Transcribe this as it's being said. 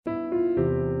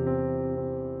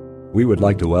We would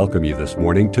like to welcome you this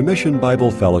morning to Mission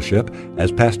Bible Fellowship as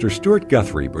Pastor Stuart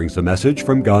Guthrie brings a message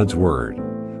from God's Word.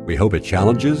 We hope it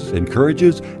challenges,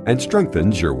 encourages, and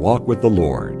strengthens your walk with the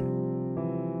Lord.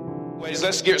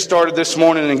 Let's get started this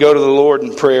morning and go to the Lord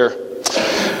in prayer.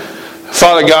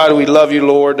 Father God, we love you,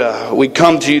 Lord. We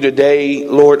come to you today,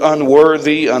 Lord,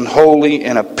 unworthy, unholy,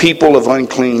 and a people of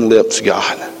unclean lips,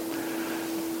 God.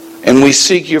 And we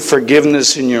seek your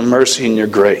forgiveness and your mercy and your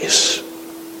grace.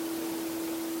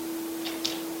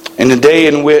 In a day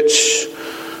in which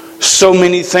so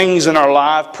many things in our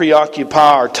life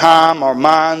preoccupy our time, our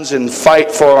minds, and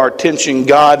fight for our attention,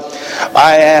 God,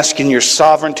 I ask in your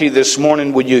sovereignty this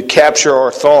morning, would you capture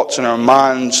our thoughts and our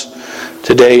minds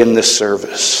today in this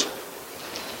service?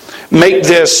 Make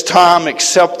this time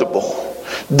acceptable,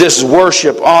 this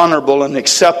worship honorable and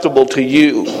acceptable to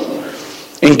you.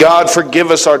 And God,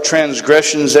 forgive us our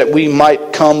transgressions that we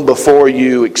might come before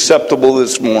you acceptable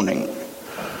this morning.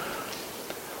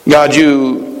 God,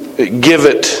 you give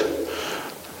it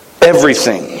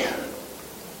everything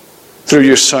through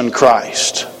your Son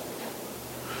Christ.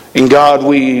 And God,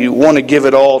 we want to give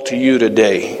it all to you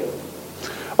today.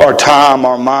 Our time,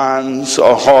 our minds,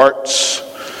 our hearts,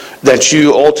 that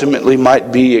you ultimately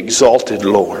might be exalted,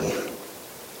 Lord.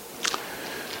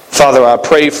 Father, I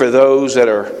pray for those that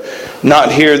are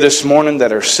not here this morning,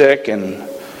 that are sick and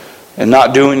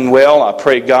not doing well. I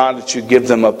pray, God, that you give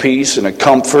them a peace and a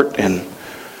comfort, and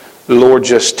Lord,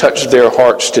 just touch their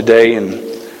hearts today.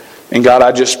 And God,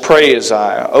 I just pray as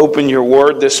I open your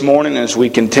word this morning, as we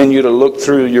continue to look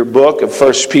through your book of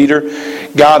 1 Peter,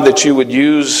 God, that you would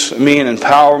use me and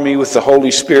empower me with the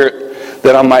Holy Spirit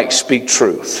that I might speak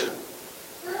truth.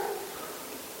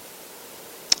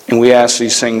 And we ask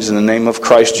these things in the name of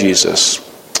Christ Jesus.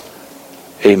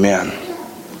 Amen.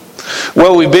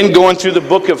 Well, we've been going through the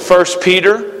book of 1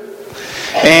 Peter.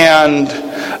 And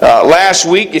last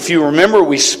week, if you remember,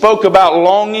 we spoke about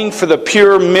longing for the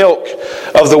pure milk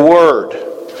of the Word.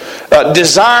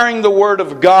 Desiring the Word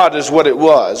of God is what it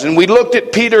was. And we looked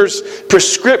at Peter's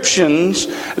prescriptions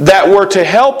that were to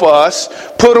help us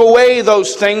put away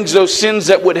those things, those sins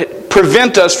that would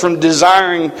prevent us from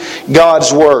desiring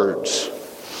God's words.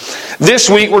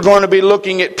 This week we're going to be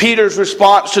looking at Peter's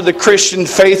response to the Christian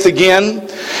faith again,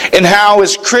 and how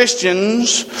as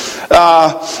Christians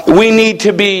we need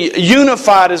to be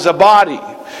unified as a body,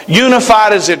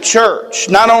 unified as a church.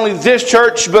 Not only this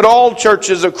church, but all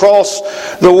churches across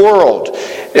the world,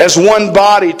 as one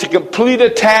body to complete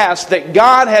a task that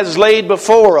God has laid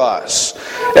before us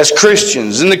as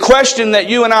Christians. And the question that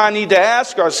you and I need to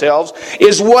ask ourselves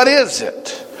is, what is it?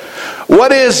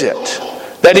 What is it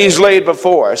that He's laid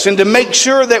before us? And to make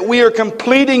sure that we are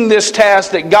completing this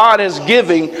task that God is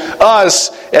giving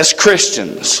us as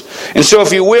Christians. And so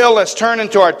if you will, let's turn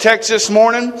into our text this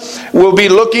morning. We'll be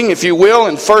looking, if you will,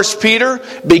 in 1 Peter,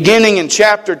 beginning in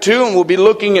chapter 2, and we'll be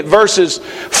looking at verses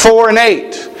 4 and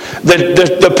 8.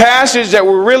 The passage that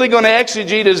we're really going to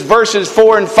exegete is verses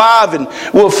 4 and 5, and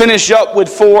we'll finish up with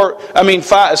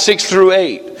 6 through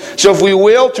 8. So if we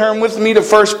will, turn with me to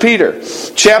 1 Peter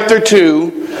chapter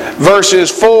 2,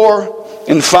 verses 4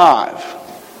 and 5.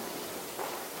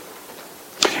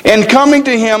 And coming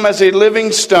to him as a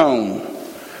living stone,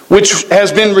 which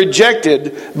has been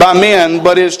rejected by men,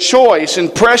 but is choice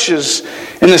and precious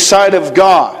in the sight of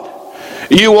God.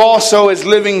 You also as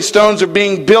living stones are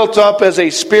being built up as a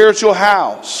spiritual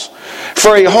house,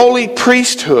 for a holy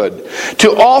priesthood,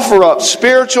 to offer up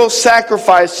spiritual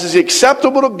sacrifices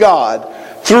acceptable to God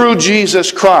through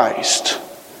Jesus Christ.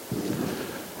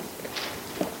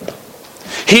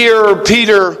 Here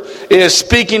Peter is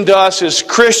speaking to us as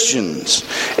Christians,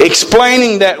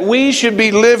 explaining that we should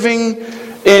be living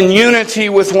in unity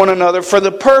with one another for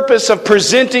the purpose of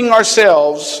presenting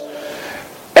ourselves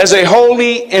as a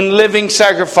holy and living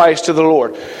sacrifice to the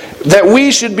Lord. That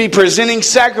we should be presenting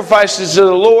sacrifices to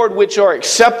the Lord which are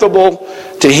acceptable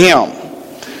to Him.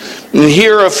 And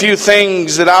here are a few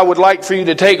things that I would like for you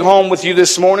to take home with you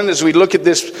this morning as we look at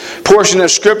this portion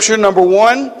of Scripture. Number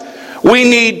one, we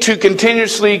need to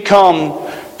continuously come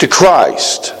to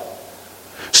Christ.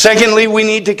 Secondly, we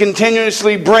need to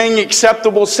continuously bring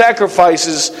acceptable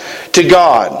sacrifices to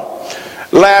God.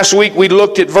 Last week we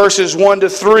looked at verses 1 to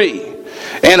 3.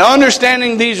 And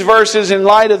understanding these verses in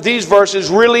light of these verses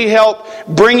really help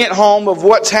bring it home of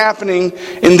what's happening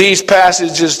in these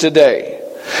passages today.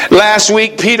 Last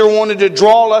week, Peter wanted to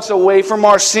draw us away from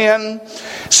our sin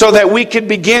so that we could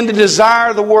begin to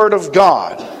desire the Word of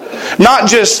God. Not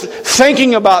just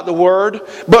thinking about the Word,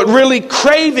 but really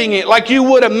craving it like you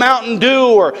would a Mountain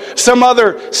Dew or some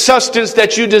other substance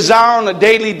that you desire on a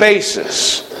daily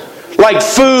basis. like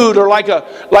food, or like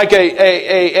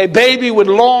a baby would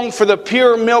long for the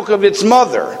pure milk of its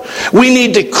mother. We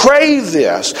need to crave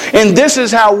this. And this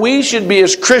is how we should be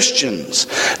as Christians,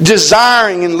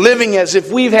 desiring and living as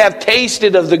if we have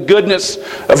tasted of the goodness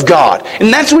of God.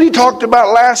 And that's what he talked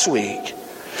about last week.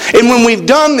 And when we've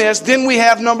done this, then we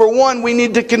have, number one, we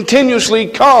need to continuously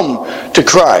come to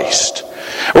Christ.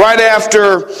 Right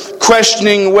after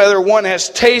questioning whether one has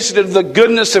tasted of the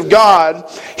goodness of God,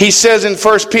 he says in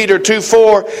 1 Peter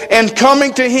 2:4, and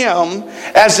coming to Him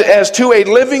as to a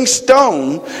living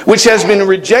stone, which has been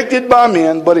rejected by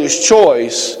men, but is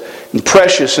choice and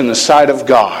precious in the sight of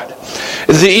God.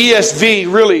 The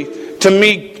ESV really, to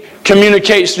me,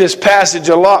 communicates this passage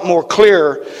a lot more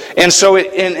clear. And so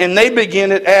and they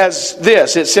begin it as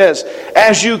this. It says,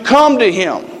 as you come to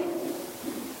Him.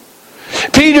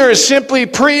 Peter is simply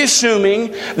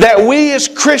pre-assuming that we as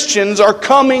Christians are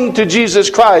coming to Jesus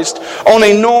Christ on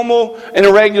a normal and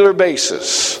a regular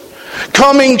basis.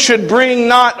 Coming should bring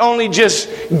not only just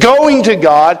going to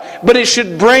God, but it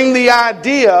should bring the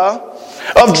idea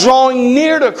of drawing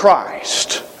near to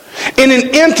Christ in an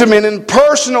intimate and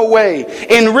personal way,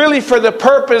 and really for the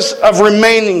purpose of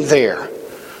remaining there.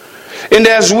 And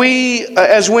as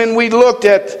when we looked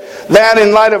at that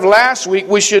in light of last week,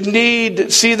 we should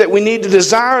see that we need to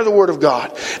desire the Word of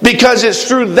God, because it's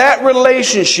through that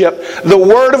relationship, the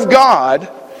Word of God,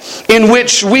 in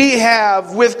which we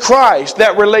have with Christ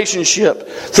that relationship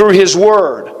through His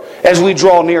Word as we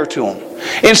draw near to Him.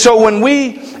 And so when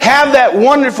we have that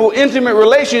wonderful, intimate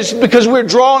relationship, because we're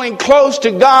drawing close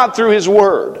to God through His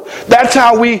Word. That's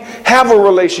how we have a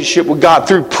relationship with God,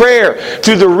 through prayer,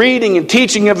 through the reading and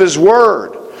teaching of His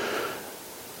Word.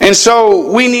 And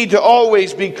so we need to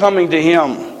always be coming to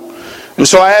Him. And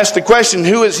so I asked the question,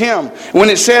 who is Him? When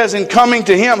it says in coming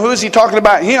to Him, who is he talking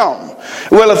about Him?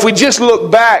 Well, if we just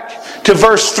look back to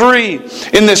verse 3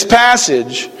 in this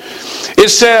passage, it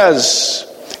says,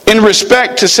 in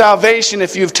respect to salvation,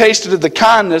 if you've tasted of the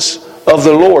kindness of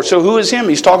the Lord. So who is Him?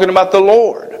 He's talking about the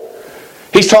Lord.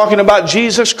 He's talking about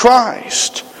Jesus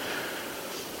Christ.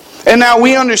 And now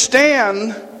we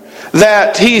understand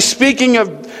that he's speaking of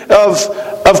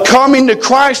coming to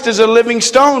Christ as a living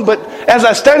stone. But as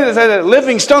I stated, as a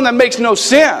living stone, that makes no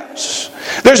sense.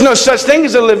 There's no such thing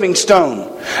as a living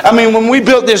stone. I mean, when we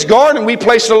built this garden, we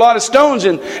placed a lot of stones,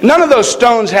 and none of those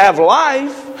stones have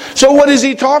life. So what is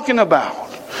he talking about?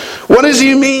 What does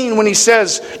he mean when he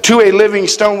says to a living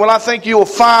stone? Well, I think you'll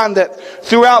find that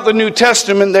throughout the New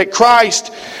Testament that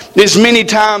Christ is many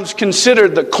times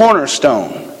considered the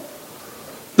cornerstone.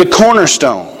 The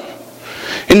cornerstone.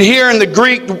 And here in the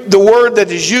Greek, the word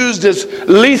that is used is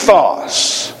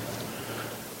lithos.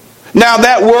 Now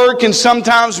that word can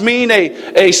sometimes mean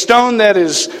a stone that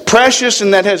is precious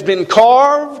and that has been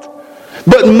carved.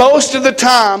 But most of the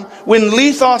time, when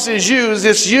lithos is used,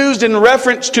 it's used in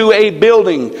reference to a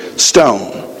building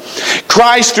stone.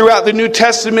 Christ throughout the New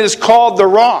Testament is called the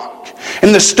rock,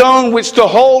 and the stone which the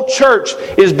whole church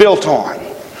is built on.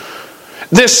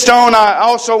 This stone, I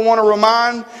also want to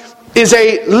remind, is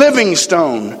a living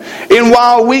stone. And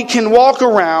while we can walk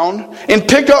around and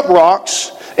pick up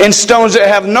rocks and stones that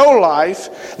have no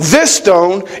life, this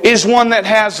stone is one that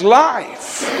has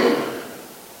life.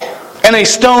 And a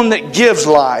stone that gives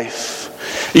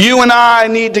life. You and I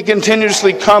need to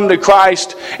continuously come to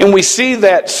Christ, and we see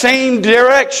that same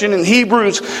direction in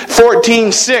Hebrews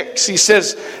 14:6. He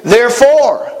says,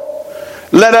 therefore,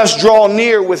 let us draw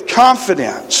near with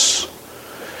confidence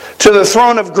to the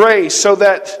throne of grace, so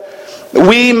that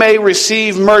we may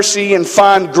receive mercy and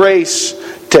find grace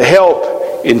to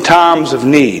help in times of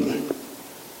need.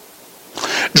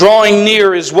 Drawing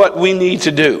near is what we need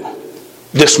to do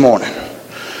this morning.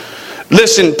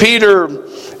 Listen, Peter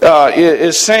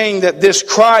is saying that this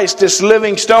Christ, this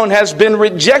living stone, has been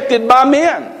rejected by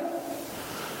men.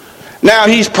 Now,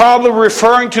 he's probably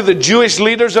referring to the Jewish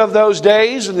leaders of those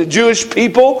days and the Jewish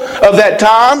people of that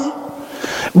time.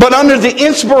 But under the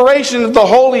inspiration of the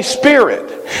Holy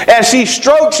Spirit, as he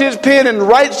strokes his pen and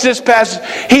writes this passage,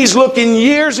 he's looking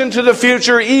years into the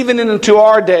future, even into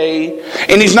our day.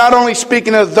 And he's not only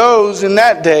speaking of those in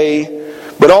that day,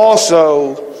 but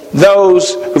also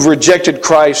those who've rejected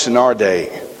Christ in our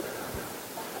day.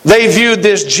 They viewed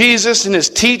this Jesus and his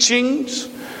teachings.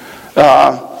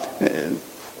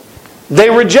 They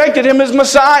rejected him as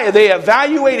Messiah. They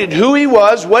evaluated who he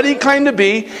was, what he claimed to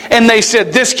be, and they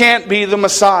said, this can't be the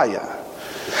Messiah.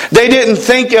 They didn't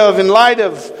think of, in light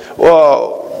of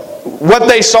what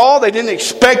they saw, they didn't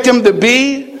expect him to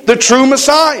be the true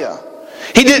Messiah.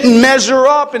 He didn't measure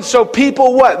up, and so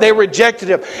people what? They rejected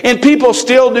him. And people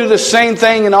still do the same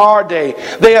thing in our day.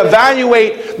 They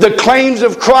evaluate the claims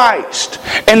of Christ,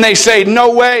 and they say,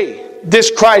 no way.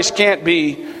 this Christ can't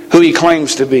be who He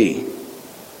claims to be.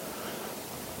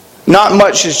 Not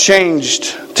much has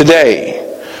changed today,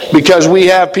 because we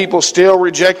have people still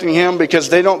rejecting Him because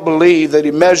they don't believe that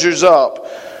He measures up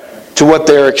to what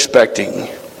they're expecting.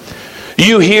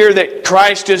 You hear that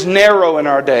Christ is narrow in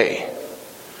our day.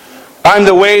 I'm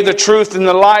the way, the truth, and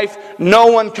the life. No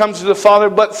one comes to the Father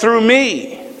but through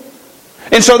me.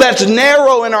 And so that's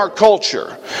narrow in our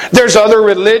culture. There's other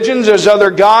religions, there's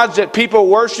other gods that people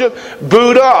worship.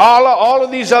 Buddha, Allah, all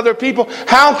of these other people.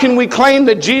 How can we claim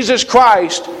that Jesus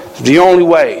Christ is the only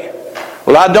way?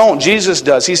 Well, I don't. Jesus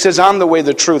does. He says, I'm the way,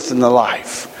 the truth, and the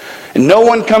life. And no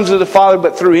one comes to the Father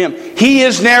but through Him. He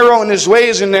is narrow and His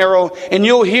ways are narrow. And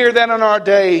you'll hear that in our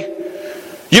day.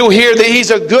 You'll hear that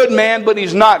He's a good man, but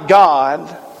He's not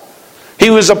God. He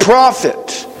was a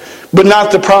prophet, but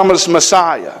not the promised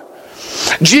Messiah.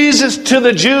 Jesus to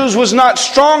the Jews was not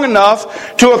strong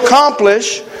enough to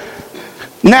accomplish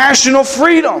national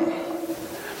freedom.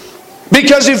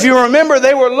 Because if you remember,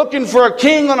 they were looking for a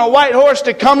king on a white horse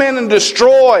to come in and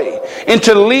destroy and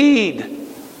to lead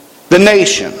the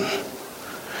nation.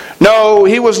 No,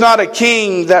 He was not a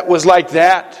king that was like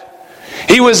that.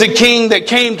 He was a king that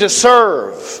came to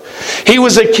serve. He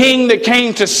was a king that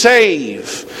came to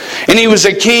save. And He was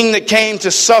a king that came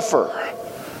to suffer.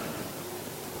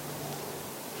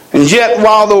 And yet,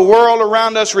 while the world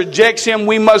around us rejects Him,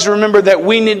 we must remember that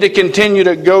we need to continue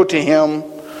to go to Him.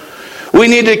 We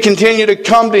need to continue to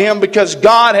come to Him because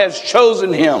God has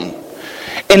chosen Him.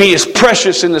 And He is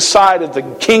precious in the sight of the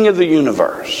King of the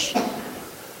universe.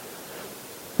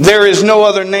 There is no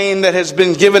other name that has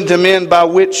been given to men by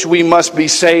which we must be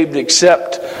saved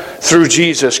except through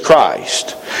Jesus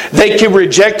Christ. They can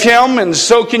reject Him, and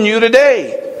so can you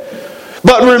today.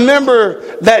 But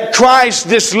remember that Christ,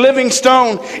 this living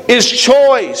stone, is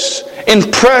choice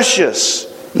and precious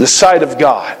in the sight of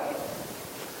God.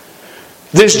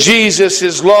 This Jesus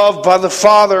is loved by the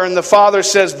Father, and the Father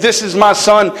says, this is my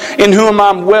Son in whom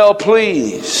I'm well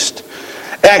pleased.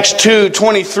 Acts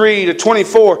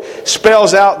 2:23-24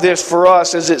 spells out this for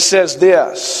us as it says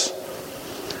this.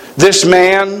 This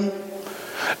man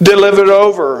delivered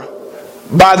over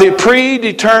by the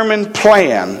predetermined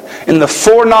plan and the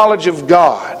foreknowledge of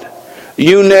God,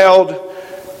 you nailed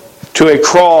to a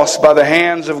cross by the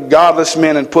hands of godless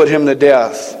men and put Him to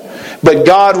death. But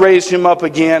God raised Him up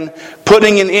again,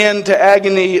 putting an end to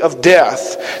agony of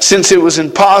death, since it was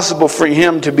impossible for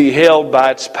Him to be held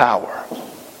by its power.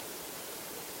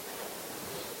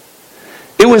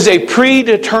 It was a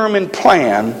predetermined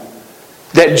plan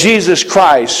that Jesus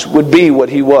Christ would be what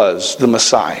He was, the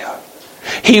Messiah.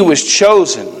 He was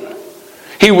chosen.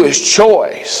 He was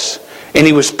choice. And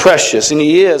He was precious. And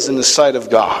He is in the sight of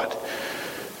God.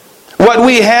 What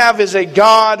we have is a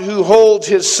God who holds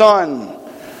His Son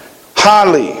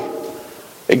highly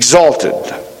exalted.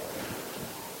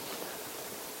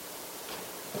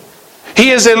 He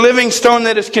is a living stone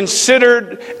that is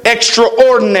considered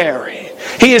extraordinary.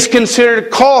 He is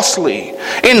considered costly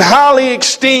and highly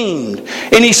esteemed.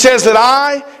 And He says that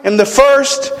I am the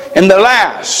first and the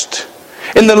last.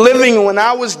 And the living, when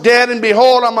I was dead, and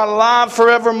behold, I'm alive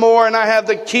forevermore, and I have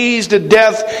the keys to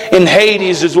death and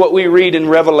Hades, is what we read in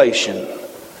Revelation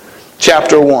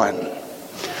chapter 1.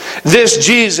 This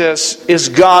Jesus is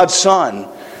God's Son,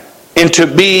 and to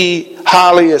be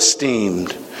highly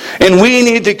esteemed. And we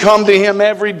need to come to Him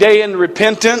every day in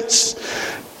repentance.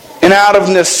 And out of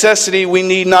necessity, we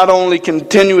need not only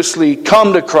continuously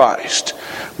come to Christ,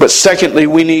 but secondly,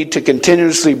 we need to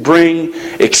continuously bring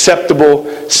acceptable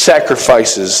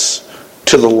sacrifices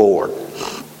to the Lord.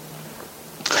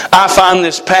 I find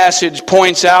this passage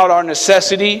points out our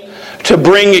necessity to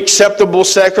bring acceptable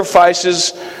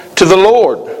sacrifices to the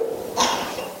Lord.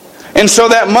 And so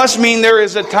that must mean there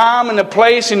is a time and a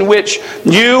place in which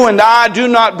you and I do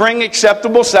not bring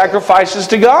acceptable sacrifices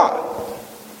to God.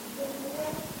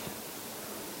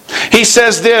 He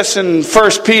says this in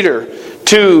 1 Peter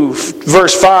 2,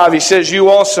 verse 5. He says, you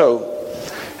also,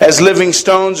 as living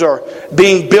stones, are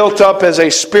being built up as a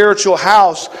spiritual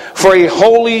house for a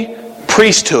holy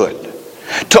priesthood,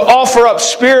 to offer up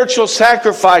spiritual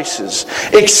sacrifices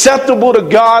acceptable to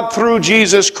God through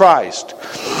Jesus Christ.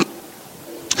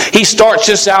 He starts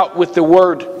this out with the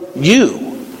word you.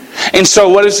 And so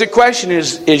what is the question?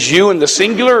 Is you in the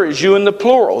singular or is you in the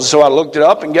plural? So I looked it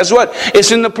up, and guess what?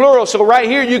 It's in the plural. So right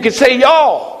here you could say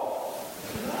y'all.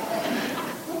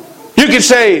 You could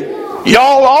say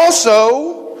y'all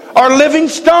also are living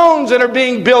stones that are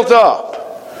being built up.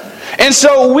 And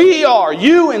so we are,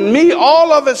 you and me,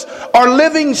 all of us are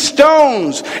living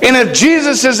stones. And if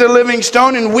Jesus is a living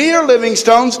stone and we are living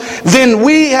stones, then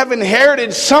we have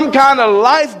inherited some kind of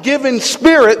life-giving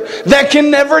spirit that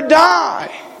can never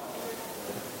die.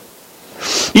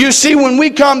 You see, when we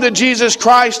come to Jesus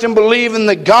Christ and believe in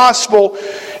the gospel,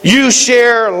 you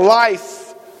share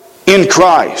life in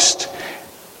Christ.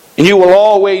 And you will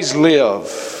always live.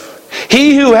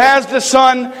 He who has the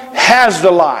Son has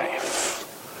the life.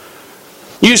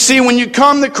 You see, when you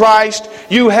come to Christ,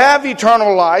 you have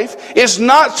eternal life. It's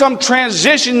not some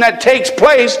transition that takes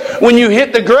place when you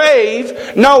hit the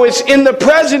grave. No, it's in the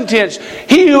present tense.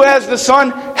 He who has the Son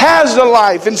has the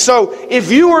life. And so,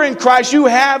 if you are in Christ, you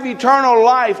have eternal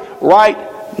life right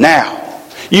now.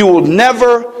 You will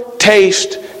never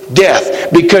taste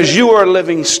death because you are a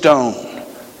living stone.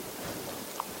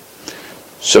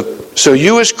 So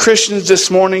you as Christians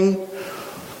this morning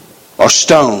are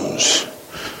stones.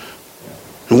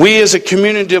 We as a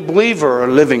community of believers are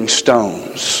living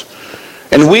stones.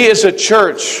 And we as a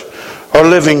church are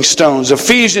living stones.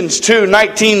 Ephesians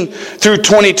 2:19 through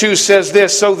 22 says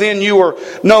this, "So then you are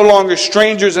no longer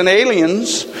strangers and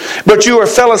aliens, but you are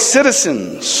fellow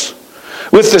citizens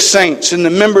with the saints and the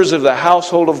members of the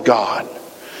household of God,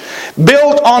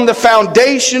 built on the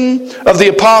foundation of the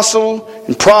apostle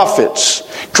and prophets,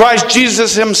 Christ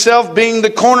Jesus himself being the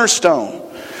cornerstone,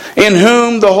 in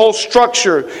whom the whole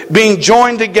structure, being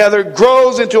joined together,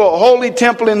 grows into a holy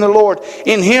temple in the Lord.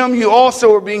 In him you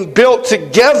also are being built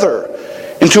together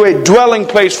into a dwelling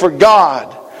place for God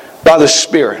by the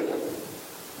Spirit."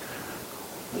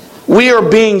 We are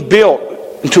being built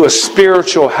into a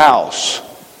spiritual house.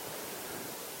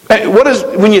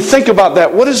 When you think about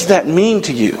that, what does that mean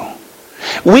to you?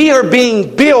 We are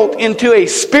being built into a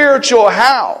spiritual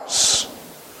house.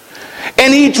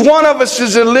 And each one of us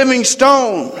is a living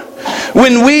stone.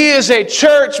 When we as a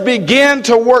church begin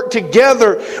to work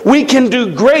together, we can do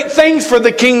great things for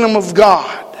the kingdom of God.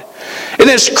 And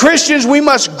as Christians, we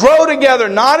must grow together,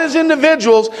 not as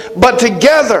individuals, but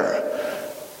together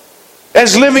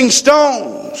as living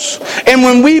stones. And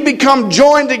when we become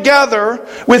joined together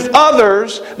with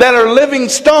others that are living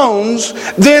stones,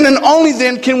 then and only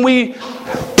then can we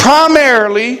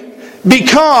primarily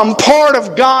become part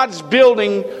of God's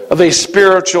building of a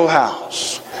spiritual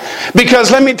house. Because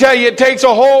let me tell you, it takes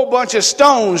a whole bunch of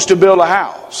stones to build a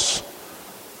house.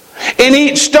 And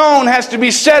each stone has to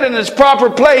be set in its proper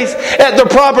place at the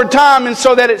proper time, and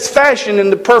so that it's fashioned in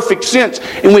the perfect sense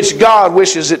in which God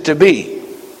wishes it to be.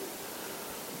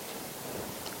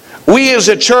 We as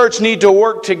a church need to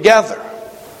work together.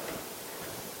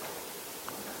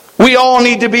 We all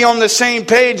need to be on the same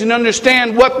page and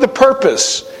understand what the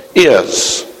purpose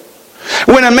is.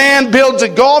 When a man builds a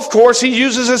golf course, he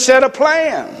uses a set of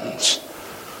plans.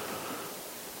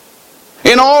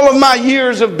 In all of my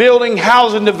years of building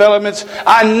housing developments,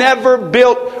 I never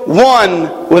built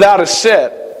one without a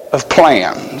set of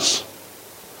plans.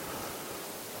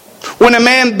 When a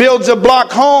man builds a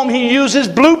block home, he uses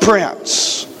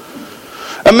blueprints.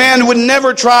 A man would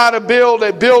never try to build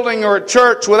a building or a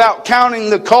church without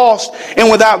counting the cost and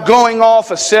without going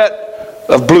off a set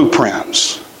of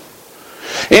blueprints.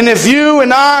 And if you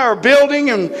and I are building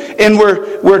and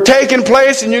we're taking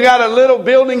place, and you got a little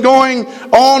building going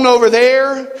on over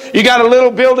there, you got a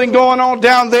little building going on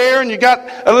down there, and you got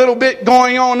a little bit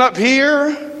going on up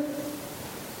here,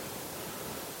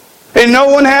 and no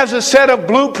one has a set of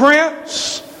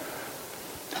blueprints,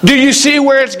 do you see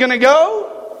where it's going to go?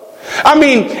 I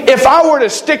mean, if I were to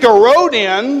stick a road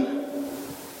in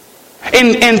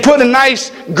and put a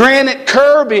nice granite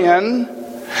curb in,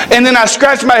 and then I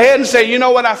scratch my head and say, you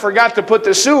know what, I forgot to put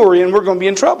the sewer in, we're going to be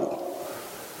in trouble.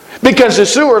 Because the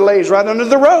sewer lays right under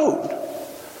the road.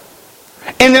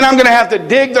 And then I'm going to have to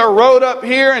dig the road up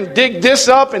here and dig this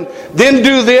up and then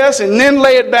do this and then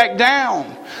lay it back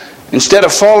down instead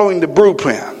of following the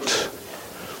blueprint.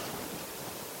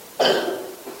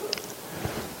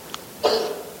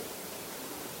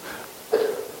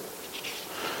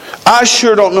 I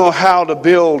sure don't know how to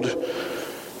build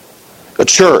a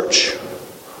church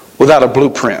without a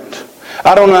blueprint.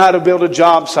 I don't know how to build a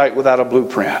job site without a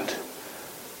blueprint.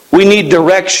 We need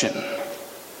direction.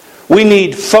 We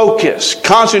need focus,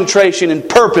 concentration, and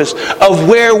purpose of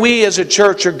where we as a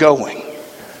church are going.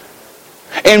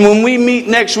 And when we meet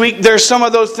next week, there's some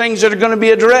of those things that are going to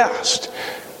be addressed.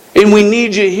 And we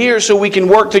need you here so we can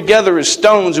work together as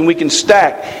stones and we can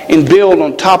stack and build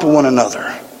on top of one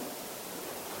another.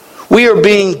 We are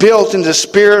being built into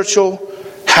spiritual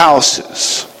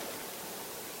houses.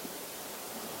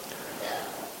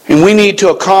 And we need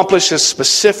to accomplish a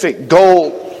specific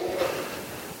goal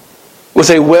with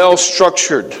a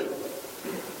well-structured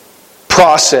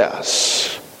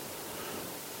process.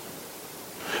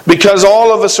 Because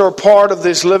all of us are part of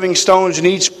these living stones, and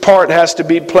each part has to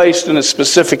be placed in a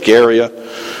specific area.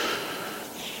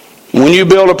 When you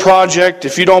build a project,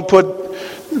 if you don't put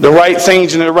the right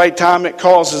things in the right time, it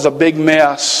causes a big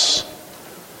mess.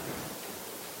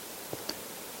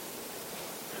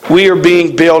 We are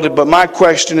being built, but my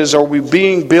question is, are we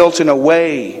being built in a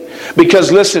way?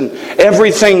 Because listen,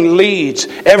 everything leads,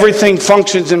 everything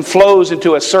functions and flows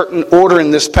into a certain order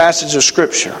in this passage of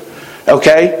Scripture.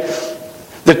 Okay?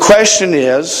 The question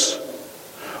is,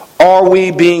 are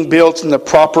we being built in the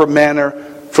proper manner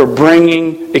for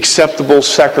bringing acceptable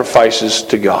sacrifices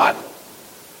to God?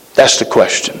 That's the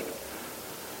question.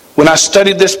 When I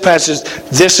studied this passage,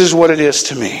 this is what it is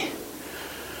to me.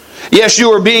 Yes,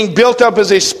 you are being built up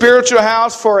as a spiritual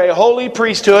house for a holy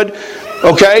priesthood,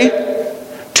 okay,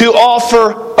 to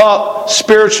offer up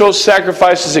spiritual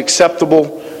sacrifices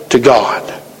acceptable to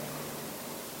God.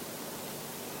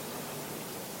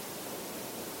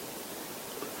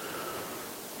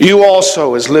 You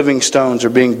also, as living stones, are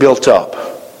being built up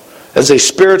as a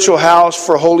spiritual house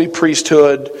for holy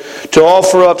priesthood to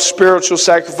offer up spiritual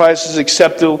sacrifices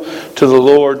acceptable to the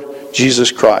Lord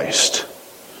Jesus Christ.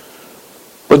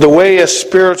 But the way a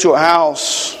spiritual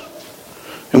house,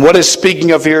 and what is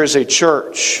speaking of here is a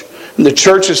church. And the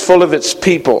church is full of its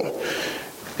people.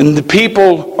 And the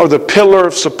people are the pillar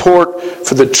of support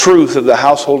for the truth of the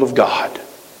household of God.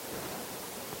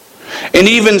 And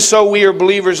even so, we are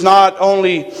believers not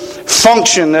only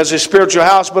function as a spiritual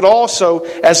house, but also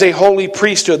as a holy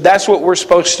priesthood. That's what we're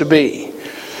supposed to be.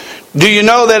 Do you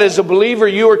know that as a believer,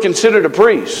 you are considered a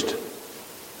priest?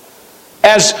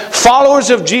 As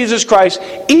followers of Jesus Christ,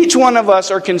 each one of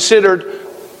us are considered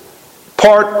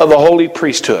part of a holy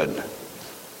priesthood.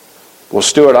 Well,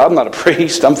 Stuart, I'm not a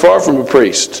priest. I'm far from a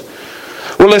priest.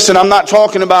 Well, listen, I'm not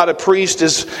talking about a priest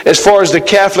as far as the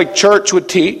Catholic Church would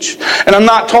teach. And I'm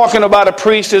not talking about a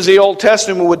priest as the Old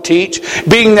Testament would teach,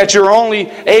 being that you're only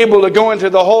able to go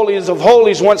into the holies of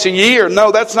holies once a year.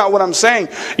 No, that's not what I'm saying.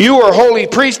 You are a holy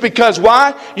priest because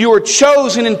why? You were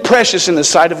chosen and precious in the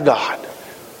sight of God.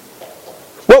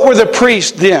 What were the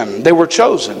priests then? They were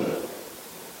chosen.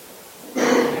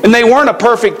 And they weren't a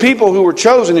perfect people who were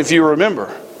chosen, if you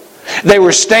remember. They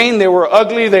were stained, they were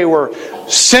ugly, they were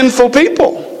sinful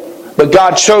people. But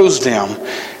God chose them.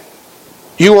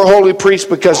 You are holy priests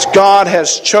because God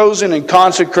has chosen and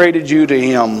consecrated you to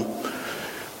Him.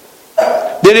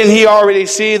 Didn't He already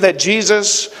see that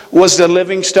Jesus was the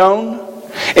living stone?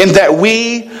 And that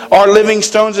we are living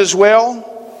stones as well?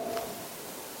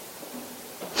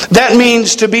 That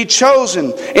means to be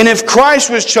chosen. And if Christ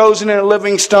was chosen in a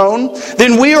living stone,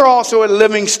 then we are also a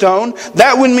living stone.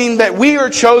 That would mean that we are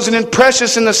chosen and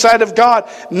precious in the sight of God,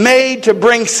 made to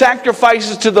bring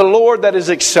sacrifices to the Lord that is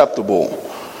acceptable.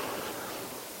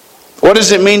 What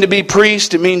does it mean to be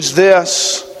priest? It means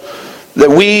this, that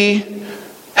we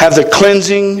have the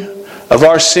cleansing of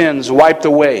our sins wiped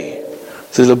away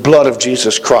through the blood of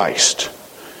Jesus Christ.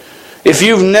 If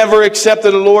you've never accepted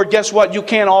the Lord, guess what? You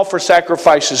can't offer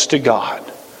sacrifices to God.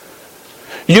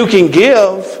 You can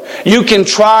give, you can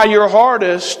try your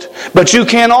hardest, but you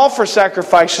can't offer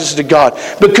sacrifices to God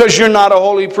because you're not a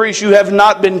holy priest. You have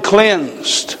not been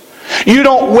cleansed. You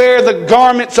don't wear the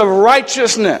garments of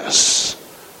righteousness.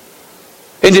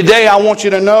 And today I want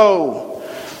you to know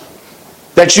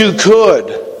that you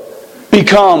could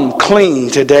become clean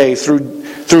today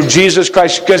through Jesus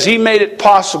Christ because He made it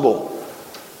possible.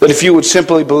 But if you would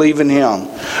simply believe in Him.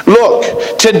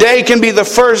 Look, today can be the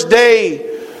first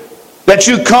day that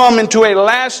you come into a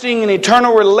lasting and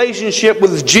eternal relationship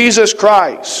with Jesus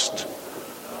Christ.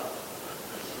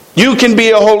 You can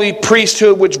be a holy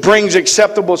priesthood which brings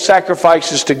acceptable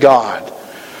sacrifices to God.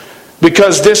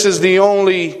 Because this is the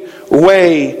only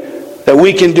way that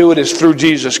we can do it is through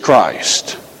Jesus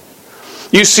Christ.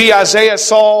 You see, Isaiah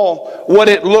saw what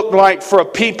it looked like for a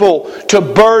people to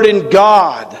burden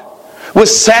God with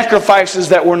sacrifices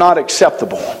that were not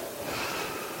acceptable.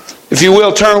 If you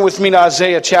will, turn with me to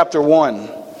Isaiah chapter 1.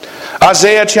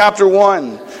 Isaiah chapter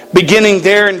 1, beginning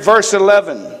there in verse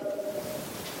 11.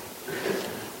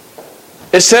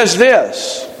 It says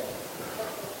this,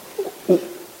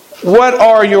 "What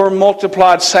are your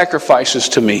multiplied sacrifices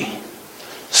to me,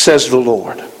 says the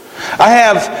Lord? I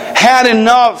have had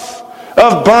enough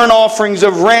of burnt offerings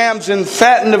of rams and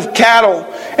fattened of cattle,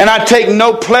 and I take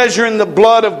no pleasure in the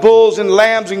blood of bulls and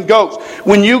lambs and goats.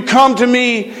 When you come to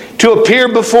me to appear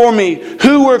before me,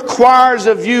 who requires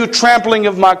of you trampling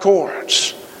of my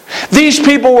courts?" These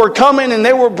people were coming and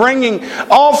they were bringing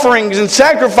offerings and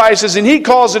sacrifices, and He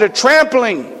calls it a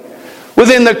trampling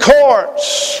within the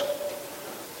courts.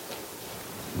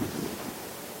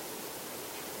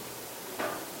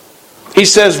 He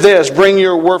says this, bring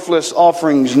your worthless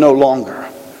offerings no longer.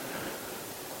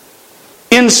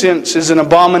 Incense is an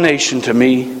abomination to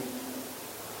me.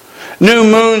 New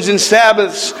moons and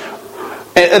Sabbaths,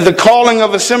 the calling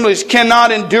of assemblies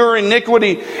cannot endure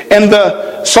iniquity, and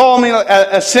the solemn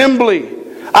assembly.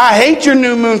 I hate your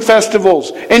new moon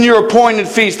festivals and your appointed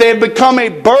feasts. They have become a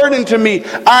burden to me.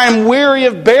 I am weary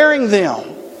of bearing them.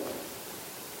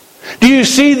 Do you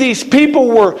see these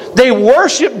people they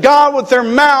worship God with their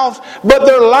mouths, but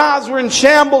their lives were in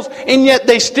shambles, and yet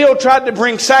they still tried to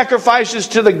bring sacrifices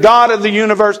to the God of the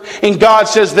universe, and God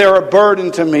says they're a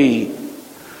burden to me.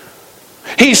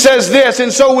 He says this,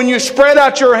 and so when you spread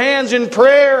out your hands in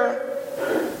prayer,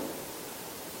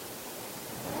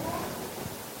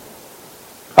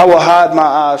 I will hide my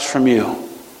eyes from you.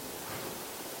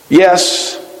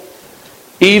 Yes,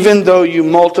 even though you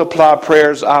multiply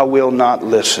prayers, I will not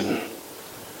listen.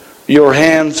 Your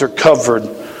hands are covered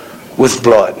with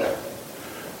blood.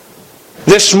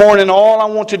 This morning, all I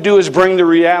want to do is bring the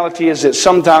reality is that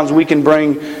sometimes we can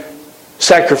bring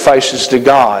sacrifices to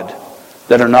God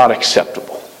that are not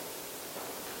acceptable.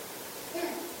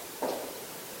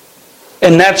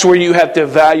 And that's where you have to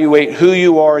evaluate who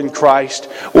you are in Christ,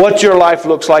 what your life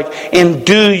looks like, and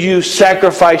do you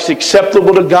sacrifice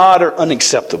acceptable to God or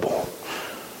unacceptable?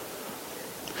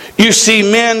 You see,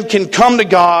 men can come to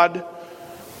God,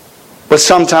 but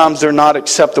sometimes they're not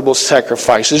acceptable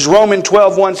sacrifices. Romans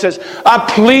 12:1 says, I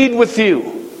plead with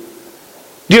you,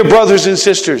 dear brothers and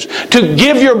sisters, to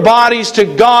give your bodies to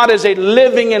God as a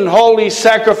living and holy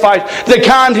sacrifice, the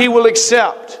kind He will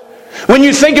accept. When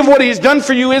you think of what He's done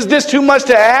for you, is this too much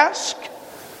to ask?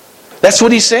 That's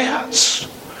what He says.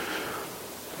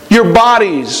 Your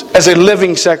bodies as a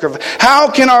living sacrifice. How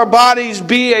can our bodies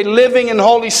be a living and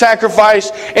holy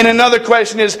sacrifice? And another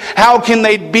question is, how can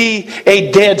they be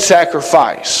a dead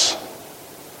sacrifice?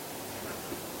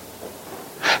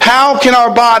 How can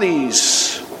our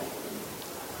bodies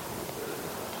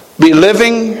be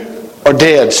living or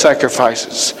dead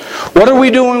sacrifices? What are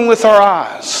we doing with our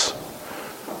eyes?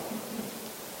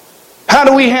 How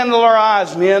do we handle our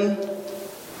eyes, men?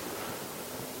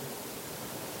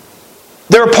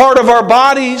 They're a part of our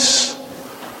bodies.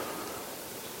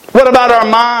 What about our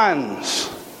minds?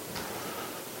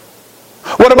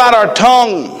 What about our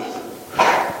tongue?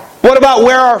 What about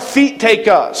where our feet take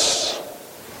us?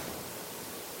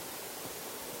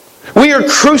 We are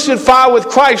crucified with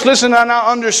Christ. Listen, I now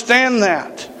understand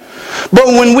that. But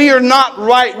when we are not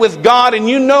right with God, and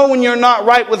you know when you're not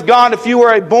right with God if you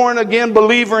are a born-again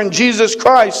believer in Jesus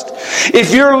Christ,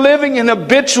 if you're living in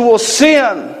habitual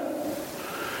sin,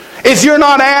 if you're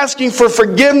not asking for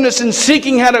forgiveness and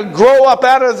seeking how to grow up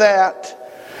out of that,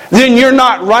 then you're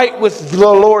not right with the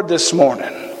Lord this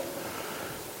morning.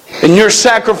 And your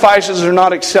sacrifices are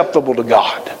not acceptable to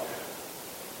God.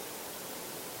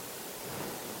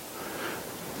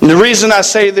 And the reason I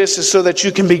say this is so that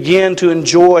you can begin to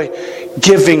enjoy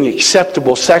giving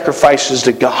acceptable sacrifices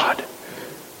to God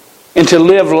and to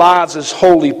live lives as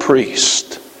holy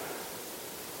priests.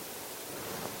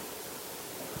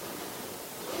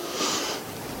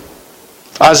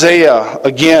 Isaiah,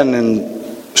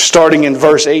 again, starting in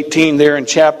verse 18 there in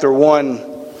chapter 1,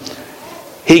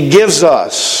 he gives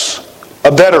us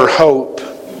a better hope.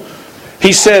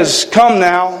 He says, come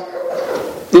now,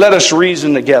 let us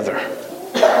reason together,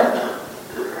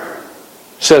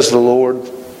 says the Lord.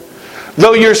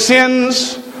 Though your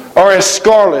sins are as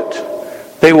scarlet,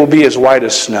 they will be as white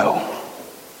as snow.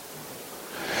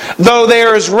 Though they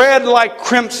are as red like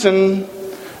crimson,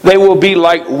 they will be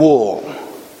like wool.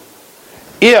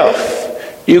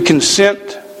 If you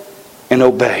consent and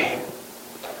obey.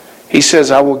 He says,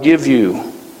 I will give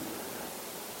you,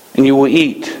 and you will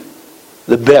eat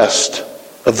the best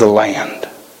of the land.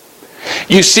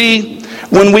 You see,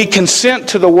 when we consent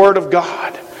to the Word of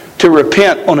God, to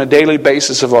repent on a daily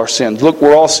basis of our sins. Look,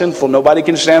 we're all sinful. Nobody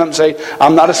can stand up and say,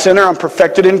 I'm not a sinner, I'm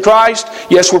perfected in Christ.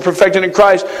 Yes, we're perfected in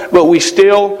Christ, but we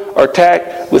still are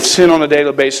attacked with sin on a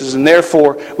daily basis. And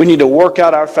therefore, we need to work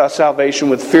out our salvation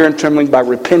with fear and trembling by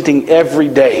repenting every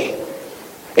day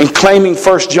and claiming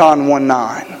 1 John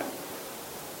 1:9.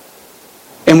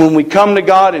 And when we come to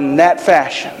God in that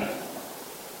fashion,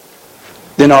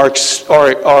 then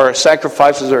our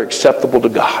sacrifices are acceptable to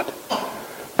God.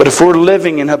 But if we're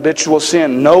living in habitual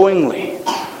sin, knowingly,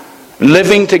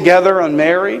 living together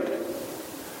unmarried,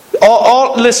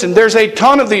 listen, there's a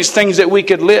ton of these things that we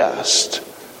could list.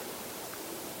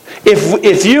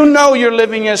 If you know you're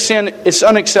living in sin, it's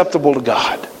unacceptable to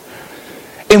God.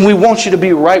 And we want you to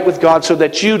be right with God so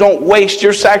that you don't waste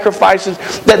your sacrifices,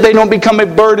 that they don't become a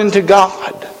burden to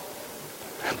God.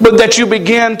 but that you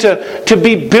begin to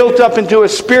be built up into a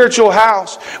spiritual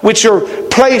house, which are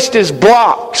placed as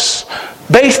blocks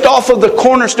based off of the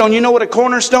cornerstone. You know what a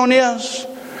cornerstone is?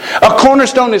 A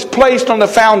cornerstone is placed on the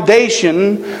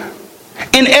foundation,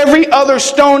 and every other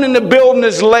stone in the building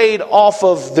is laid off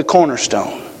of the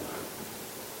cornerstone.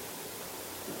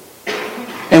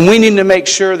 And we need to make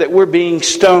sure that we're being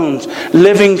stones,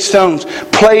 living stones,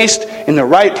 placed in the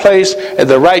right place at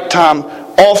the right time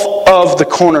off of the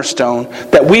cornerstone,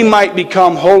 that we might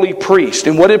become holy priests.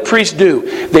 And what did priests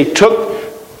do? They took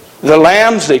the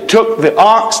lambs, they took the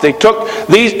ox, they took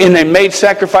these, and they made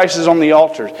sacrifices on the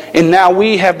altars. And now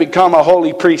we have become a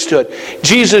holy priesthood.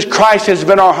 Jesus Christ has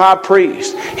been our high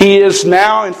priest. He is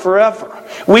now and forever.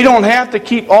 We don't have to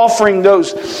keep offering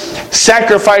those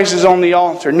sacrifices on the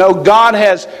altar. No, God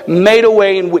has made a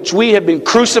way in which we have been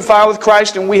crucified with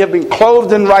Christ and we have been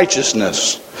clothed in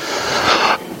righteousness.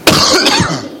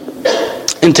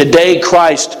 And today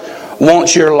Christ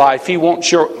wants your life. He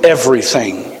wants your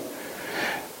everything.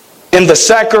 And the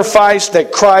sacrifice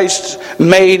that Christ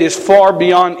made is far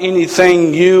beyond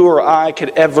anything you or I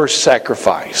could ever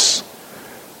sacrifice.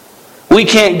 We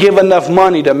can't give enough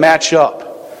money to match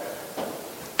up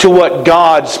to what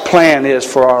God's plan is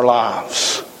for our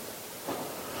lives.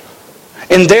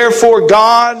 And therefore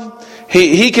God,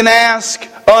 He can ask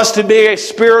us to be a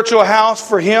spiritual house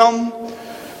for Him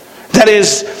that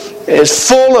is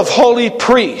full of holy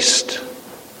priests,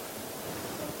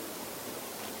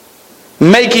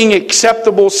 making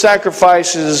acceptable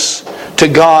sacrifices to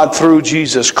God through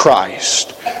Jesus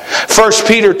Christ. 1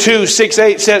 Peter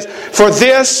 2:6-8 says, "For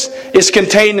this is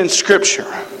contained in Scripture.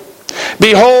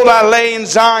 Behold, I lay in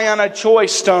Zion a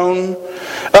choice stone,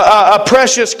 a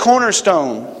precious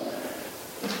cornerstone.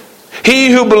 He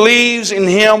who believes in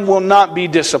Him will not be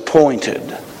disappointed."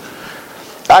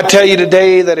 I tell you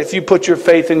today that if you put your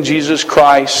faith in Jesus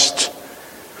Christ,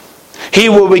 He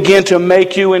will begin to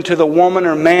make you into the woman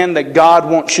or man that God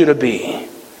wants you to be.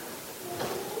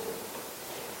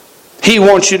 He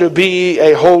wants you to be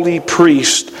a holy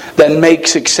priest that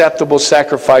makes acceptable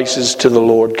sacrifices to the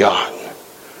Lord God.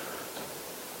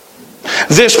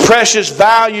 This precious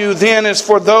value then is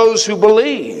for those who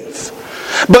believe.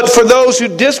 But for those who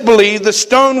disbelieve, the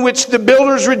stone which the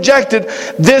builders rejected,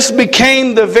 this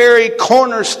became the very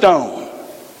cornerstone,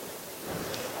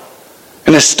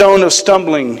 and a stone of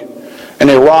stumbling and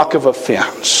a rock of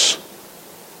offense.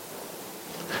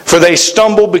 For they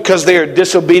stumble because they are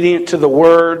disobedient to the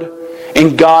Word,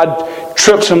 and God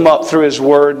trips them up through His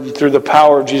Word and through the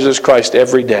power of Jesus Christ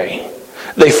every day.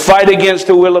 They fight against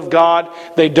the will of God.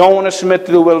 They don't want to submit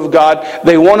to the will of God.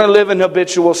 They want to live in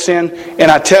habitual sin.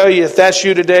 And I tell you, if that's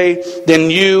you today, then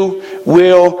you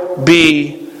will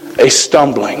be a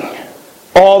stumbling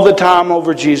all the time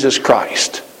over Jesus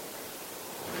Christ.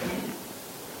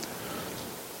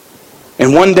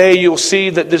 And one day you'll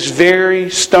see that this very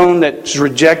stone that's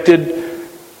rejected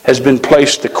has been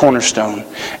placed the cornerstone.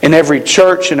 And every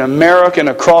church in America and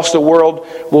across the world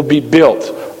will be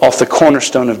built off the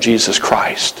cornerstone of Jesus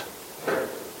Christ.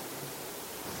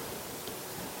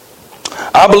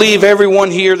 I believe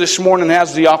everyone here this morning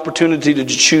has the opportunity to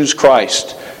choose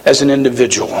Christ as an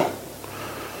individual.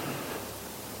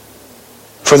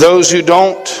 For those who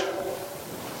don't,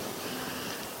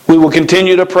 we will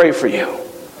continue to pray for you,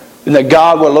 and that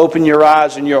God will open your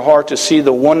eyes and your heart to see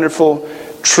the wonderful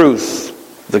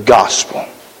truth, the gospel.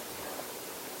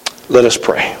 Let us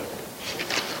pray.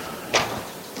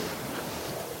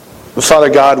 Father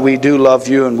God, we do love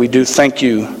you and we do thank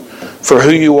you for who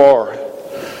you are.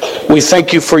 We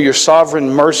thank you for your sovereign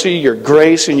mercy, your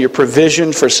grace, and your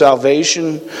provision for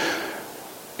salvation.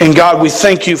 And God, we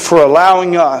thank you for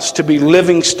allowing us to be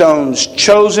living stones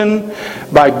chosen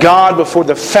by God before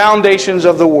the foundations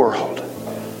of the world.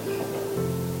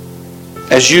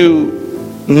 As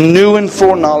you knew in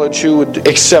foreknowledge who would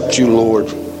accept you,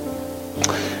 Lord.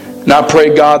 And I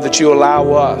pray, God, that you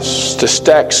allow us to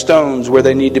stack stones where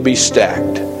they need to be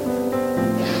stacked.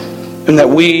 And that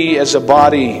we as a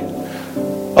body,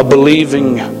 a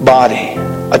believing body,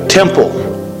 a temple,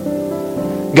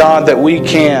 God, that we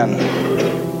can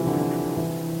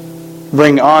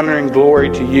bring honor and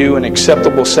glory to you and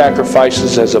acceptable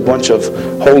sacrifices as a bunch of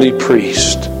holy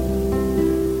priests.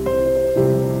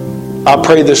 I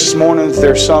pray this morning that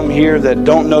there's some here that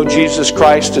don't know Jesus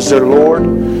Christ as their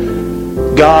Lord.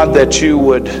 God, that you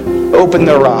would open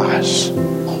their eyes,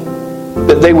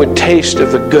 that they would taste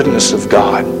of the goodness of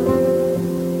God,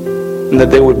 and that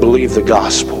they would believe the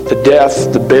gospel, the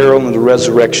death, the burial, and the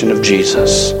resurrection of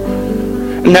Jesus.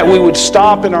 And that we would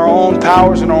stop in our own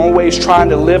powers and our own ways trying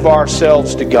to live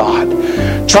ourselves to God,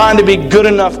 trying to be good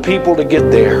enough people to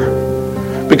get there.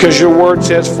 Because your word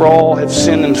says, for all have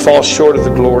sinned and fall short of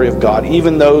the glory of God,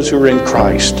 even those who are in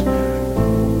Christ.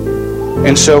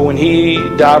 And so when He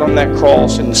died on that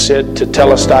cross and said to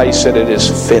Telestai, He said, it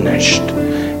is finished.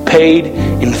 Paid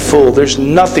in full. There's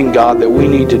nothing, God, that we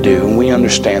need to do, and we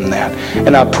understand that.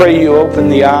 And I pray you open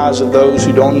the eyes of those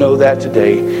who don't know that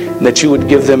today, and that you would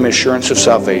give them assurance of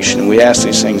salvation. And we ask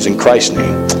these things in Christ's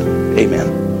name.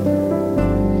 Amen.